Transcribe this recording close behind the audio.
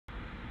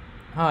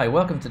Hi,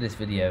 welcome to this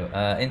video.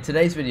 In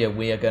today's video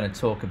we are going to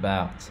talk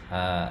about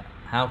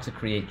how to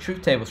create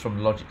truth tables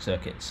from logic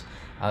circuits.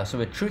 So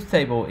a truth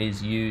table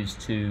is used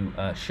to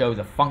show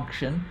the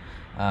function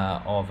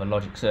of a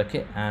logic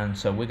circuit, and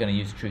so we're going to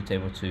use a truth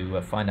table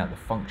to find out the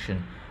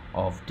function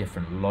of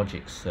different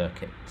logic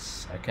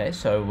circuits. Okay,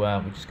 so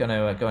we're just going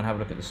to go and have a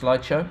look at the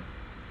slideshow.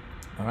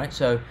 Alright,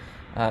 so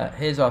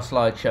here's our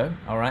slideshow.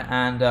 Alright,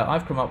 and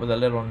I've come up with a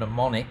little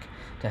mnemonic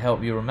to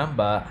help you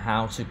remember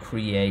how to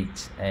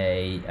create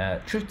a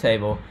truth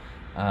table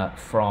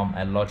from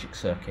a logic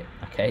circuit.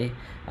 Okay,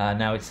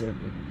 now it's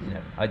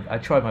I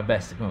tried my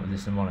best to come up with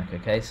this mnemonic.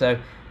 Okay, so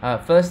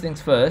first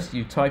things first,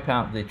 you type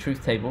out the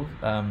truth table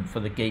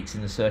for the gates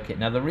in the circuit.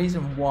 Now the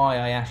reason why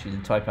I asked you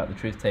to type out the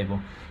truth table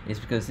is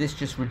because this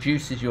just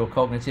reduces your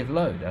cognitive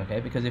load. Okay,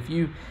 because if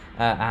you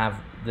have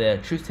the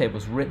truth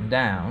tables written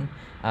down,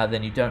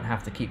 then you don't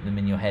have to keep them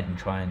in your head and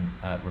try and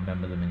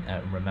remember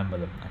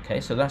them.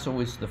 Okay, so that's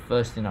always the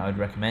first thing that I would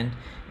recommend,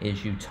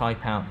 is you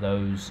type out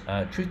those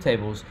truth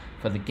tables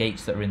for the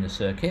gates that are in the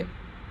circuit.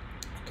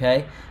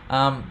 Okay,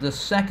 the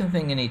second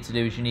thing you need to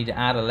do is you need to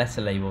add a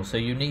letter label. So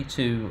you need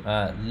to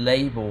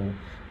label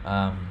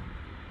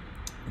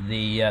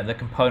the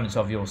components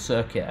of your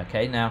circuit.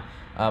 Okay, now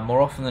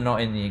more often than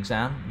not in the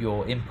exam,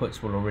 your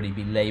inputs will already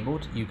be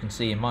labeled. You can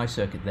see in my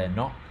circuit they're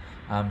not.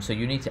 So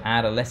you need to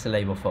add a letter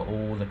label for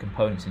all the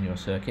components in your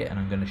circuit, and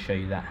I'm going to show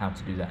you how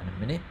to do that in a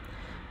minute.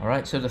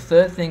 Alright, so the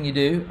third thing you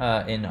do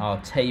in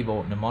our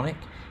table mnemonic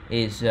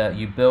is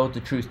you build the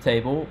truth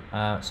table.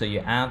 So you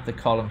add the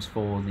columns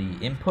for the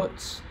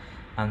inputs,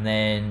 and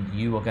then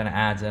you are going to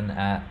add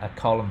a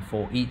column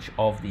for each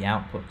of the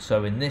outputs.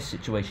 So in this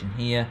situation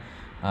here,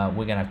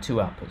 we're going to have two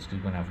outputs, because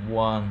we're going to have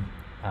one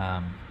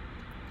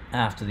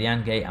after the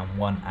AND gate and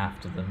one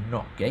after the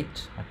NOT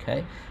gate.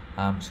 Okay,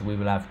 so we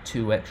will have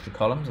two extra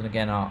columns, and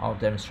again I'll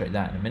demonstrate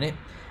that in a minute.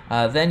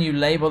 Then you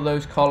label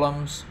those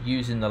columns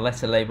using the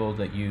letter label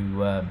that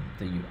you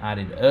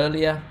added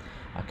earlier.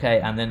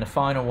 Okay, and then the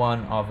final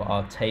one of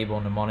our table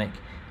mnemonic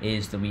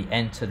is that we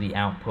enter the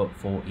output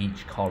for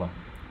each column.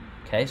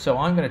 Okay, so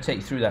I'm going to take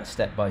you through that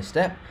step by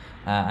step,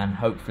 and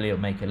hopefully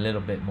it'll make a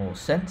little bit more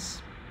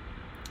sense.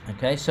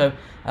 Okay, so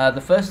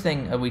the first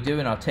thing we do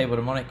in our table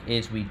mnemonic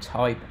is we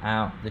type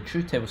out the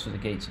truth tables for the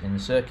gates in the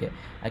circuit.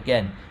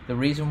 Again, the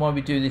reason why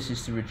we do this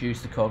is to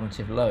reduce the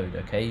cognitive load.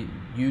 Okay,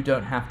 you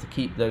don't have to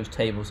keep those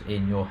tables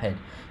in your head.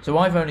 So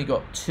I've only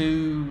got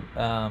two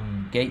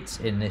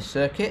gates in this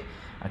circuit.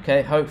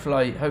 Okay,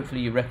 hopefully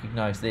you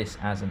recognize this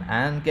as an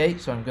AND gate.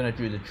 So I'm going to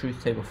draw the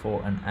truth table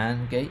for an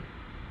AND gate.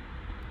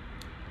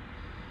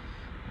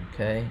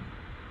 Okay,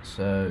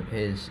 so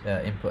here's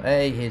input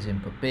A, here's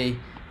input B,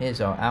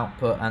 here's our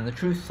output, and the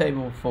truth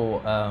table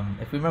for,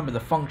 if we remember, the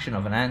function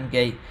of an AND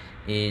gate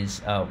is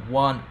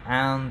one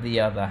and the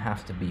other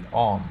have to be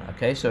on.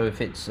 Okay, so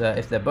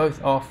if they're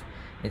both off,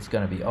 it's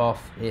going to be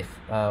off. If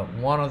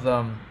one of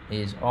them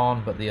is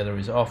on but the other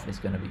is off, it's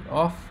going to be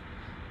off.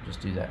 Just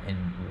do that in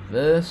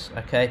reverse.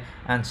 Okay,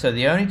 and so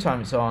the only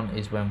time it's on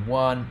is when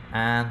one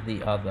and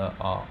the other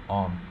are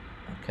on.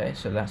 Okay,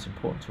 so that's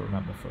important to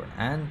remember for an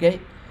AND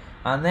gate.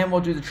 And then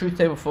we'll do the truth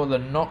table for the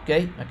NOT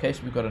gate. Okay,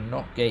 so we've got a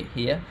NOT gate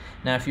here.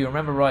 Now if you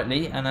remember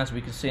rightly, and as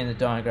we can see in the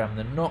diagram,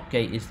 the NOT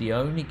gate is the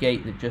only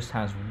gate that just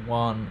has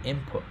one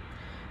input.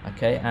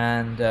 Okay,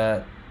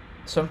 and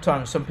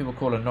sometimes some people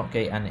call a NOT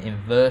gate an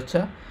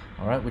inverter,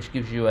 alright, which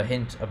gives you a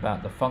hint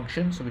about the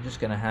function. So we're just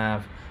going to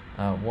have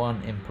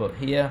one input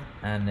here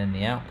and then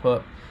the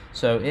output.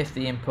 So if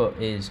the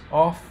input is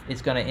off,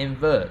 it's going to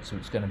invert, so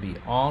it's going to be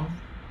on,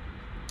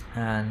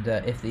 and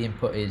if the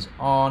input is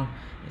on,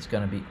 it's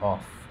going to be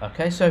off.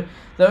 Okay, so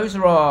those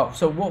are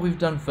so what we've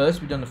done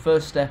first, we've done the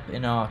first step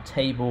in our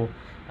table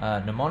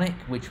mnemonic,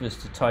 which was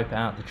to type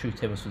out the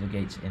truth tables for the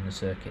gates in the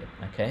circuit.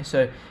 Okay,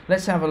 so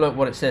let's have a look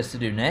what it says to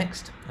do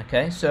next.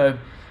 Okay, so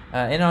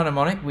in our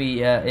mnemonic,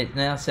 it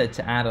now said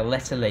to add a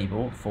letter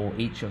label for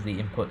each of the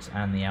inputs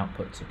and the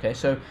outputs. Okay,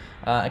 so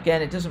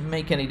again, it doesn't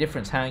make any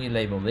difference how you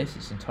label this,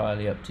 it's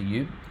entirely up to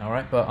you.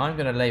 Alright, but I'm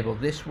going to label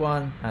this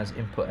one as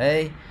input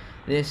A,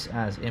 this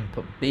as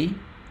input B.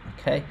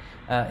 Okay,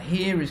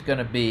 here is going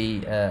to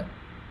be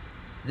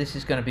this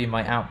is going to be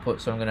my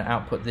output, so I'm going to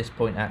output this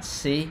point at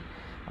C.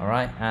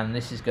 Alright, and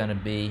this is going to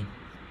be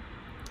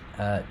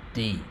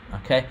D.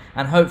 Okay,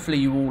 and hopefully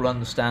you all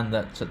understand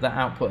that that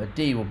output at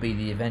D will be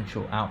the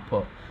eventual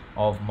output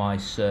of my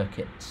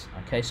circuits.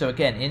 Okay, so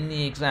again, in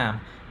the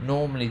exam,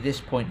 normally this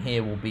point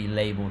here will be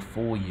labeled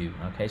for you.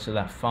 Okay, so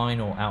that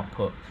final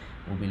output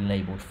will be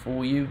labeled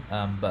for you,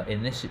 but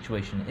in this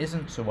situation it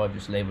isn't, so I've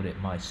just labeled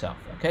it myself.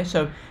 Okay,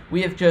 so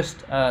we have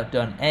just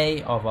done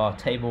A of our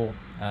table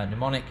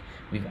mnemonic.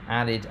 We've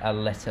added a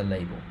letter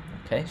label.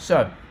 Okay,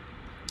 so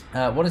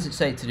what does it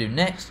say to do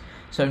next?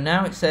 So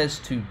now it says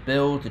to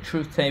build the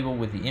truth table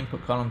with the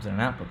input columns and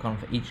an output column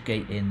for each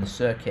gate in the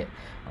circuit.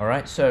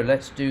 Alright, so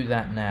let's do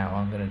that now.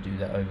 I'm going to do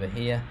that over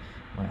here.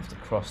 I might have to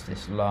cross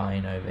this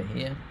line over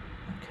here.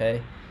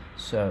 Okay,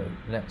 so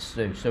let's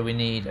do, so we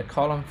need a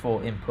column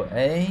for input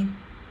A,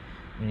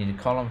 we need a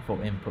column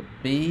for input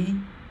B,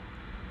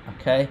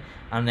 okay,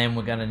 and then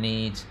we're going to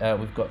need,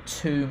 we've got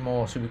 2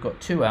 more, so we've got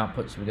 2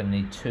 outputs, so we're going to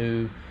need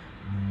 2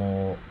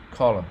 more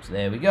columns.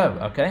 There we go.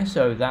 Okay,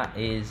 so that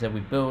is we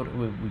built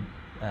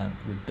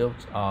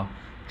our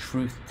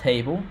truth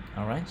table.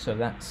 All right, so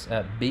that's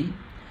B.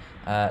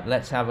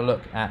 Let's have a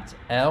look at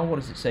L. What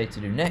does it say to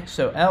do next?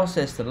 So L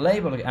says to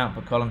label the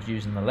output columns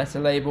using the letter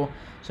label.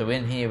 So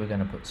in here we're going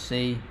to put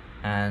C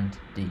and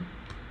D.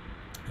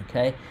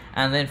 Okay,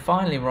 and then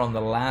finally we're on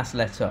the last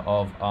letter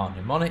of our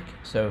mnemonic.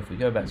 So if we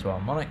go back to our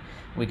mnemonic,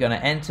 we're going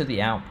to enter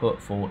the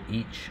output for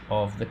each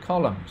of the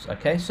columns.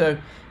 Okay, so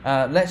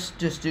let's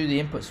just do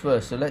the inputs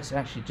first. So let's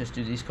actually just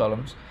do these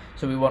columns.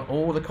 So we want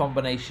all the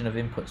combination of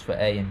inputs for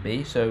A and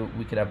B. So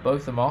we could have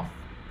both of them off.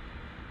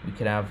 We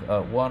could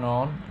have one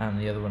on and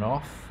the other one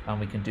off, and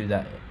we can do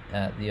that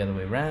the other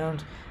way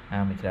around,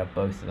 and we could have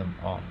both of them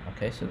on.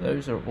 Okay, so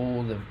those are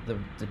all the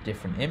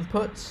different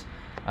inputs.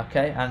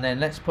 Okay, and then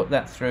let's put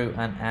that through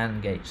an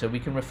AND gate. So we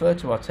can refer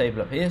to our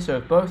table up here. So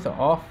if both are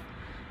off,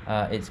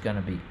 it's going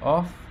to be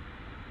off.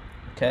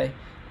 Okay,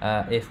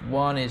 if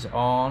one is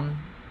on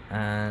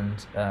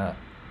and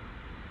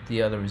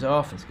the other is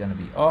off, it's going to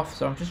be off.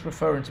 So I'm just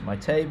referring to my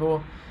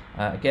table.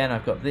 Again,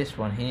 I've got this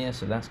one here,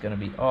 so that's going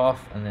to be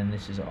off, and then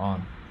this is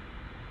on.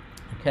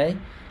 Okay,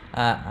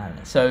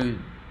 so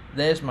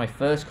there's my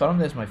first column,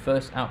 there's my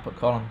first output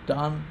column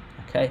done.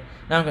 Okay,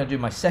 now I'm going to do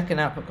my second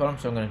output column,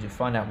 so I'm going to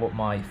find out what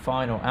my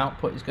final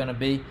output is going to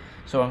be.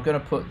 So I'm going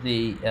to put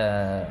the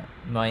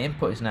my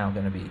input is now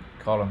going to be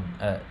column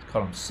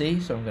C,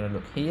 so I'm going to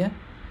look here.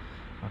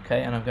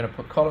 Okay, and I'm going to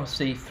put column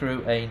C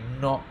through a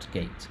NOT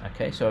gate.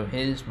 Okay, so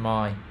here's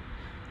my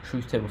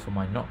truth table for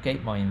my NOT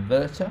gate, my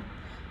inverter.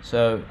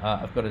 So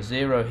I've got a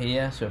 0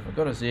 here, so if I've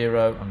got a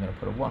 0, I'm going to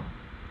put a 1.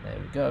 There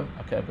we go.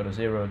 Okay, I've got a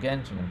 0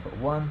 again, so I'm going to put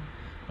a 1.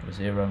 I've got a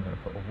 0, I'm going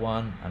to put a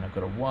 1, and I've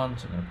got a 1,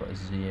 so I'm going to put a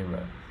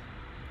 0.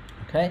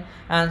 Okay,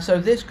 and so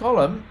this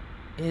column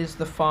is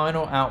the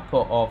final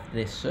output of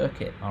this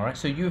circuit. All right,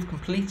 so you've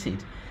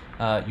completed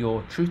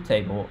your truth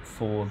table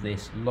for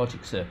this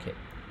logic circuit.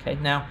 Okay,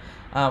 now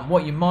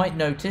what you might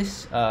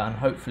notice, and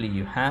hopefully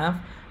you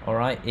have, all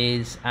right,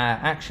 is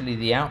actually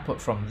the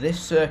output from this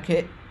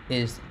circuit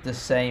is the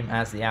same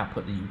as the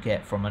output that you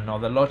get from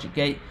another logic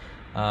gate.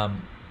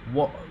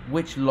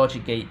 Which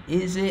logic gate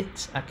is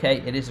it?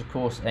 Okay, it is of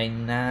course a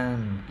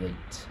NAND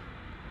gate.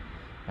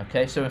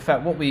 Okay, so in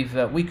fact what we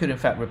could in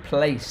fact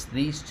replace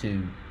these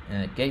two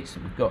gates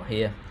that we've got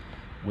here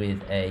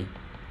with a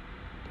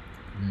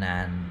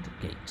NAND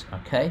gate.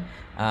 Okay,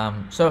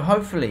 so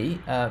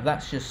hopefully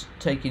that's just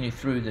taking you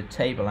through the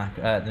table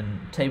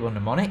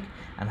mnemonic,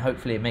 and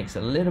hopefully it makes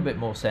a little bit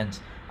more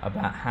sense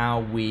about how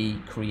we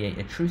create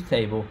a truth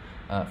table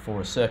for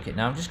a circuit.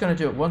 Now I'm just going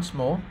to do it once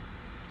more.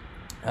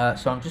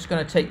 So I'm just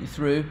going to take you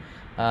through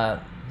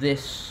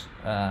this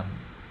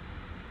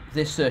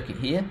circuit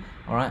here,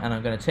 all right, and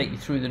I'm going to take you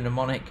through the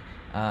mnemonic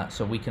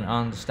so we can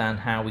understand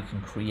how we can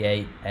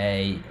create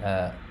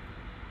a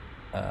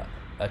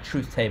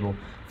truth table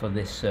for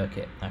this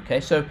circuit. Okay,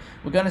 so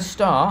we're going to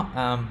start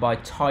by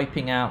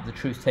typing out the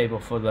truth table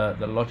for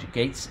the logic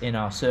gates in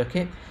our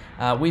circuit.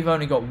 We've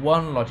only got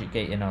one logic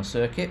gate in our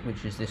circuit,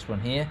 which is this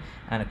one here,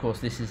 and of course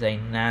this is a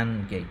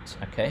NAND gate.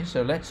 Okay,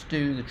 so let's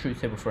do the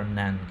truth table for a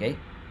NAND gate.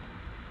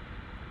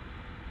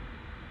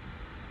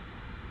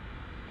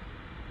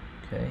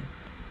 Okay.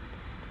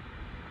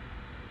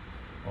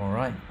 All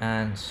right,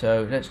 and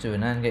so let's do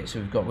an AND gate. So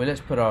we've got, well,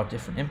 let's put our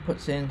different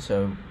inputs in.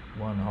 So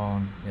one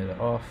on, the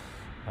other off,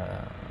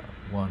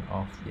 one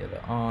off, the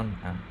other on,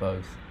 and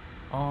both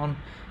on.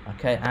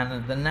 Okay,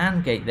 and the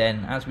NAND gate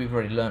then, as we've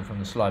already learned from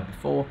the slide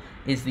before,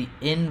 is the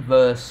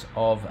inverse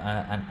of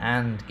an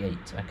AND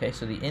gate. Okay,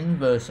 so the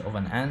inverse of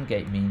an AND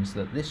gate means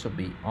that this will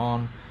be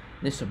on,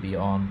 this will be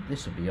on,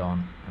 this will be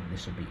on, and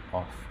this will be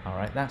off. All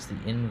right, that's the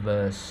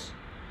inverse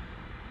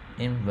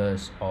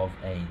of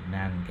a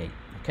NAND gate.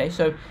 Okay,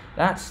 so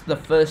that's the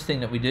first thing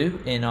that we do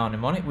in our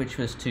mnemonic, which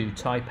was to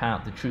type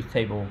out the truth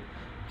table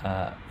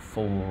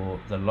for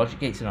the logic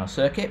gates in our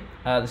circuit.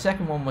 The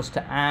second one was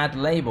to add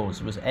labels.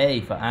 It was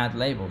A for add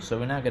labels. So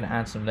we're now going to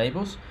add some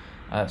labels.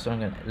 So I'm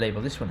going to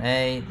label this one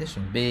A, this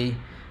one B.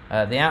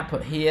 The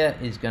output here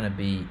is going to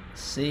be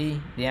C.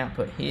 The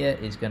output here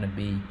is going to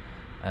be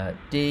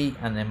D.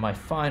 And then my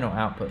final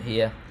output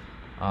here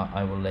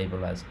I will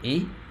label as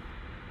E.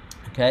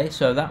 Okay,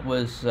 so that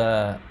was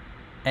A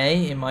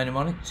in my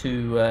mnemonic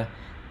to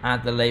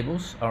add the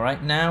labels. All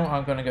right, now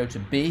I'm going to go to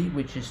B,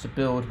 which is to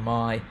build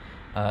my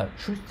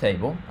truth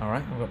table. All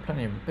right, I've got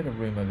a bit of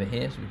room over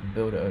here, so we can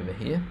build it over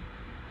here.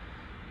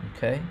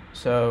 Okay,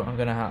 so I'm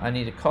gonna I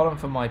need a column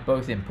for my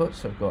both inputs.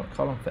 So I've got a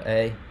column for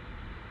A,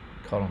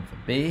 column for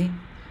B,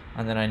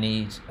 and then I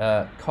need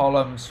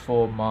columns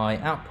for my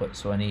output.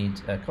 So I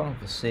need a column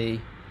for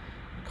C,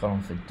 a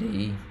column for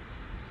D,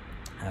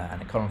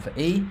 and a column for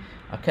E.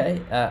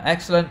 Okay,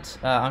 excellent.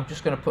 I'm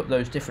just going to put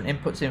those different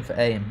inputs in for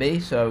A and B,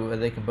 so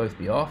they can both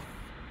be off.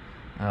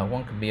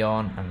 One can be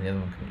on and the other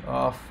one can be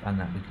off, and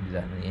that we can do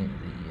that in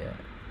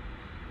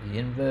the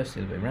inverse,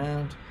 the other way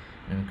around.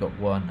 And we've got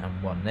 1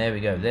 and 1. There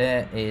we go.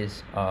 There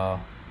is our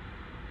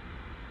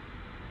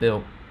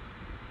built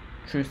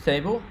truth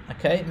table.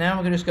 Okay,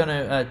 now we're just going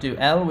to do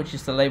L, which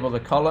is to label the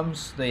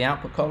columns, the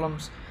output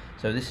columns.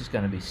 So this is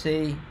going to be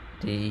C,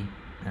 D,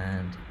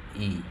 and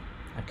E.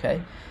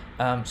 Okay,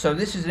 so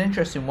this is an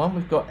interesting one.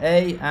 We've got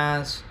A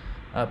as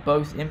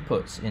both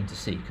inputs into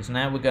C, because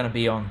now we're going to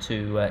be on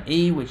to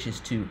E, which is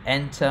to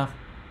enter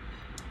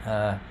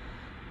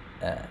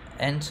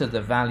enter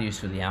the values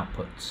for the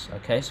outputs.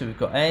 Okay, so we've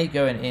got A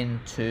going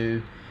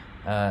into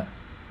a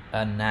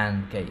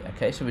NAND gate.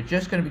 Okay, so we're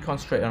just going to be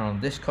concentrating on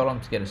this column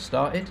to get us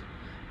started.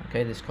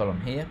 Okay, this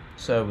column here.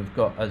 So we've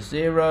got a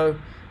 0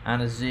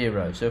 and a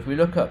 0. So if we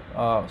look up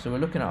our, so we're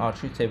looking at our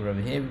truth table over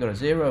here. We've got a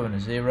 0 and a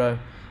 0.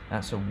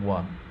 That's a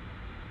 1.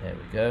 There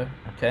we go.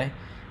 Okay.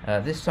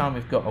 This time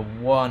we've got a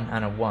 1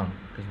 and a 1,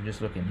 because we're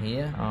just looking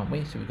here, aren't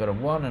we? So we've got a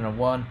 1 and a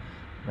 1.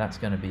 That's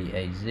going to be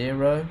a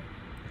 0.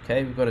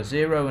 Okay, we've got a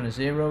 0 and a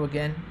 0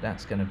 again.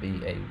 That's going to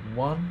be a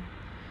 1.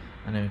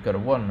 And then we've got a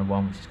 1 and a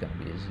 1, which is going to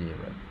be a 0.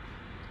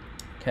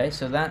 Okay,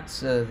 so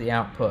that's the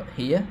output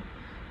here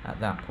at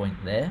that point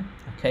there.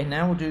 Okay,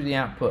 now we'll do the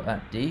output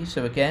at D.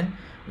 So again,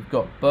 we've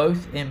got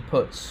both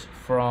inputs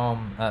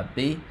from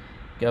B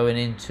going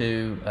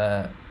into,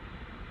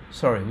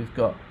 we've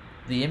got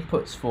the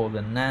inputs for the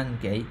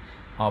NAND gate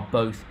are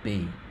both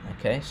B.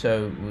 Okay,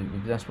 so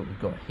that's what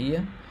we've got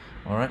here.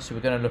 Alright, so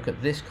we're going to look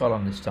at this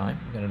column this time.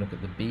 We're going to look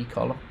at the B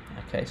column.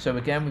 Okay, so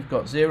again we've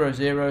got 0,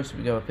 0, so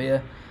we go up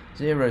here,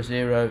 0,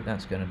 0,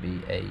 that's going to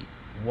be a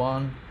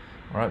 1.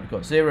 Alright, we've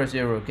got 0,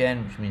 0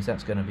 again, which means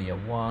that's going to be a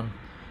 1.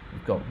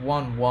 We've got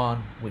 1,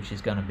 1, which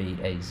is going to be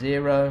a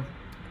 0.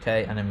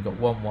 Okay, and then we've got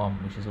 1, 1,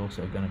 which is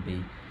also going to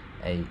be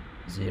a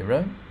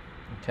 0.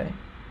 Okay.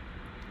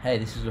 Hey,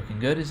 this is looking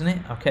good, isn't it?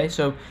 Okay,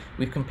 so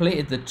we've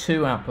completed the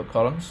 2 output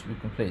columns.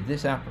 We've completed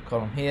this output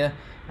column here,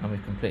 and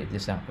we've completed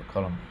this output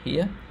column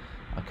here.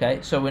 Okay,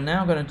 so we're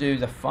now going to do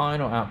the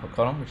final output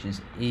column, which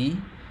is E.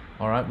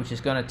 Alright, which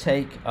is going to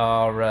take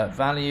our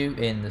value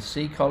in the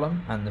C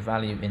column and the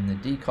value in the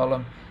D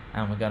column,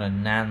 and we're going to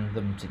NAND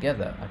them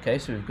together. Okay,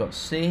 so we've got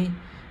C,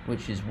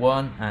 which is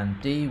 1, and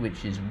D,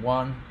 which is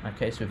 1.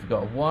 Okay, so if we've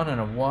got a 1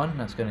 and a 1,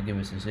 that's going to give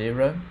us a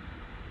 0.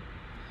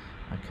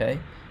 Okay.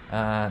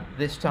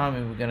 This time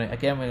we're going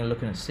to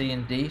looking at C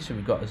and D, so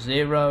we've got a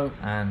 0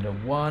 and a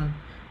 1.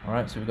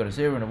 Alright, so we've got a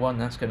 0 and a 1,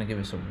 that's going to give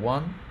us a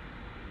 1.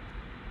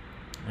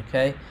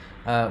 Okay,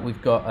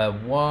 we've got a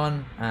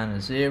 1 and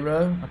a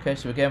 0. Okay,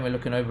 so again we're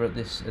looking over at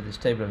this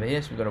table over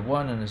here, so we've got a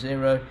 1 and a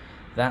 0,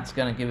 that's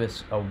going to give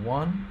us a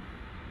 1.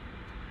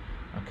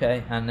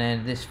 Okay, and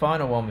then this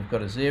final one we've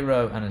got a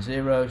 0 and a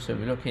 0, so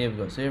we look here, we've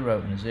got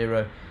 0 and a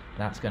 0,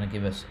 that's going to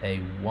give us a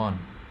 1.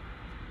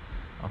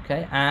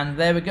 Okay, and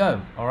there we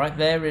go. Alright,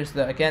 there is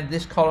the, again,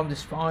 this column,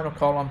 this final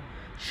column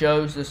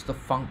shows us the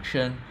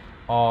function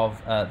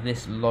of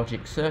this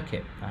logic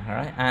circuit.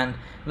 Alright, and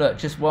look,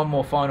 just one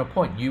more final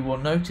point. You will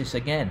notice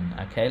again,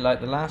 okay,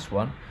 like the last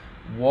one,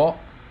 what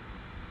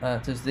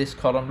does this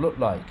column look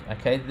like?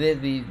 Okay,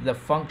 the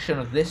function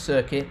of this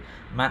circuit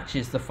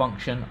matches the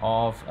function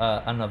of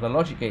another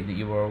logic gate that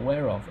you were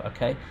aware of.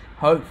 Okay,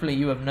 hopefully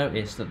you have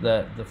noticed that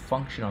the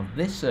function of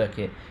this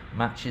circuit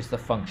matches the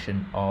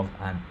function of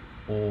an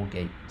OR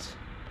gate.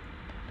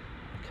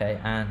 Okay,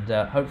 and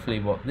hopefully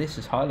what this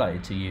has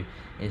highlighted to you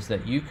is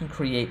that you can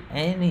create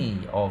any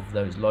of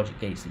those logic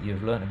gates that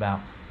you've learned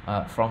about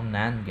from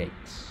NAND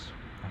gates.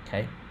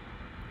 Okay,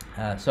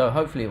 so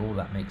hopefully all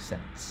that makes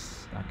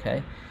sense.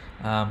 Okay,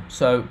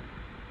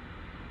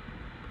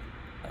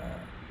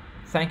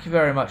 thank you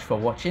very much for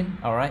watching.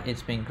 Alright,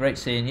 it's been great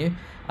seeing you.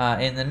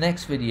 In the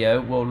next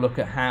video we'll look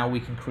at how we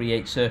can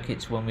create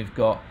circuits when we've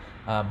got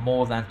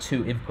more than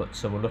 2 inputs.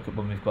 So we'll look at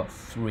when we've got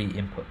 3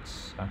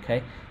 inputs.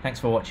 Okay, thanks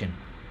for watching.